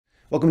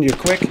Welcome to your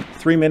quick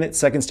 3-minute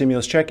second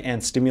stimulus check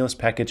and stimulus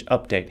package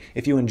update.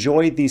 If you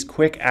enjoy these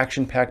quick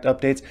action-packed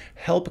updates,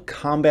 help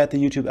combat the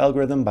YouTube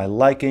algorithm by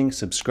liking,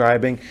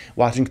 subscribing,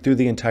 watching through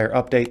the entire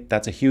update,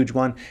 that's a huge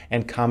one,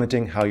 and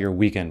commenting how your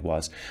weekend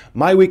was.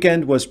 My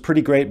weekend was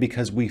pretty great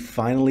because we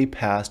finally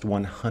passed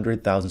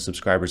 100,000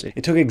 subscribers.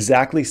 It took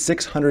exactly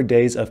 600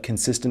 days of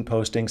consistent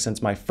posting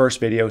since my first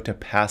video to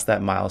pass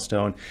that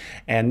milestone.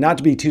 And not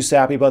to be too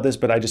sappy about this,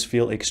 but I just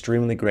feel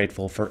extremely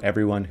grateful for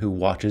everyone who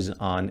watches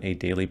on a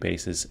daily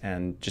basis.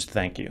 And just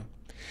thank you.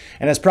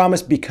 And as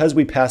promised, because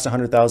we passed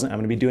 100,000, I'm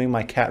going to be doing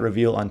my cat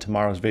reveal on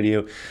tomorrow's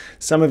video.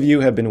 Some of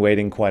you have been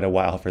waiting quite a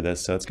while for this,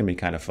 so it's going to be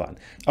kind of fun.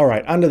 All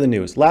right, on to the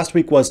news. Last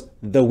week was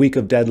the week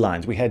of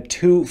deadlines. We had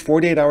 2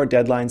 48-hour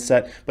deadlines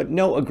set, but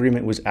no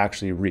agreement was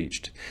actually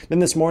reached. Then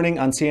this morning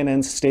on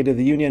CNN's State of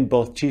the Union,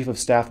 both Chief of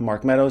Staff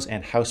Mark Meadows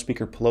and House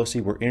Speaker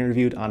Pelosi were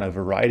interviewed on a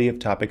variety of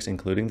topics,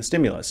 including the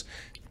stimulus.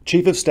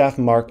 Chief of Staff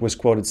Mark was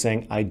quoted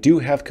saying, "I do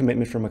have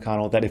commitment from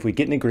McConnell that if we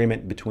get an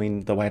agreement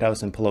between the White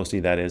House and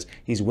Pelosi, that is,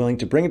 he's willing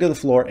to bring it to the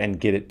floor and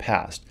get it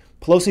passed."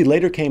 Pelosi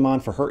later came on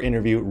for her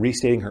interview,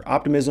 restating her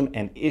optimism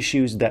and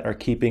issues that are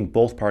keeping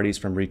both parties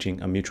from reaching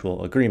a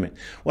mutual agreement.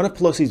 One of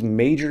Pelosi's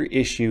major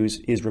issues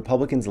is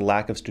Republicans'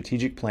 lack of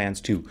strategic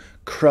plans to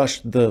crush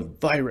the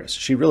virus.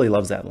 She really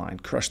loves that line,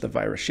 crush the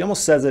virus. She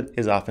almost says it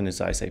as often as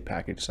I say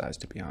package size,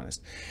 to be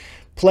honest.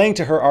 Playing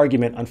to her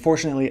argument,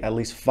 unfortunately, at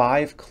least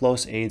 5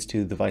 close aides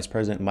to the Vice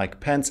President Mike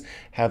Pence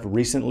have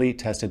recently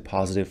tested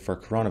positive for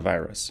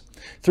coronavirus.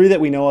 3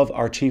 that we know of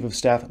are Chief of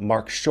Staff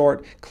Mark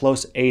Short,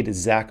 close aide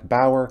Zach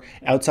Bauer,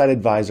 outside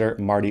advisor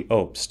Marty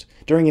Obst.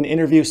 During an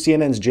interview,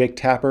 CNN's Jake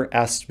Tapper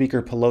asked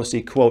Speaker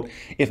Pelosi, quote,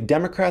 "If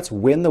Democrats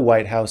win the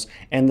White House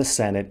and the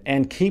Senate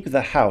and keep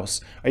the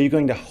House, are you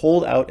going to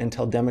hold out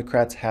until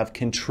Democrats have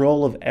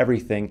control of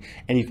everything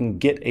and you can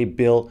get a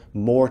bill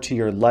more to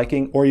your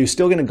liking? Or are you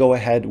still going to go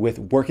ahead with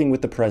working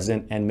with the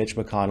president and Mitch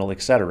McConnell,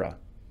 etc.?"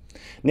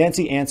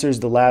 Nancy answers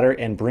the latter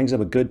and brings up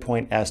a good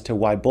point as to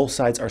why both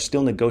sides are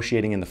still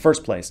negotiating in the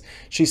first place.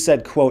 She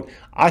said, quote,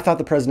 "I thought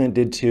the president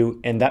did too,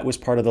 and that was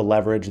part of the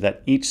leverage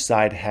that each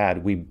side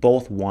had. We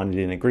both wanted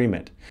an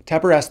agreement."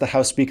 Tapper asked the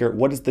House Speaker,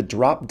 what is the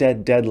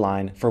drop-dead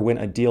deadline for when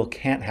a deal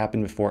can't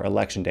happen before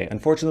Election Day?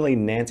 Unfortunately,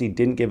 Nancy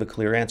didn't give a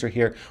clear answer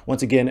here.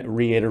 Once again,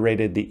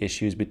 reiterated the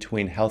issues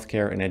between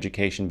healthcare and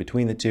education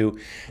between the two,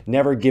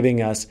 never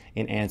giving us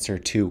an answer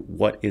to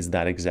what is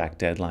that exact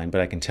deadline.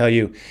 But I can tell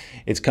you,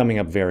 it's coming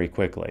up very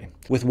quickly.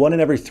 With 1 in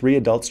every 3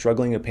 adults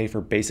struggling to pay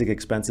for basic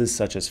expenses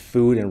such as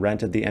food and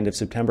rent at the end of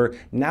September,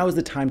 now is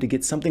the time to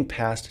get something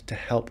passed to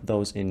help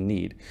those in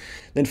need.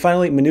 Then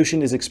finally,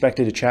 Mnuchin is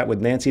expected to chat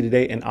with Nancy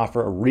today and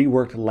offer a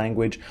reworked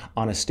language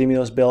on a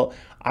stimulus bill.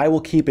 I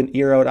will keep an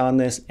ear out on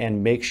this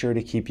and make sure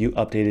to keep you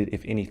updated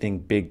if anything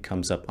big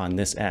comes up on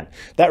this end.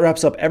 That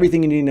wraps up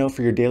everything you need to know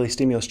for your daily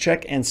stimulus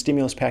check and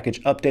stimulus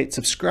package update.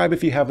 Subscribe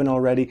if you haven't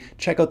already.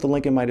 Check out the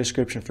link in my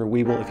description for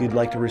Webull if you'd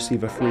like to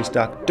receive a free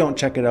stock. Don't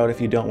check it out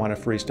if you don't want a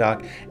free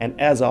stock. And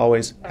as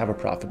always, have a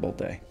profitable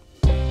day.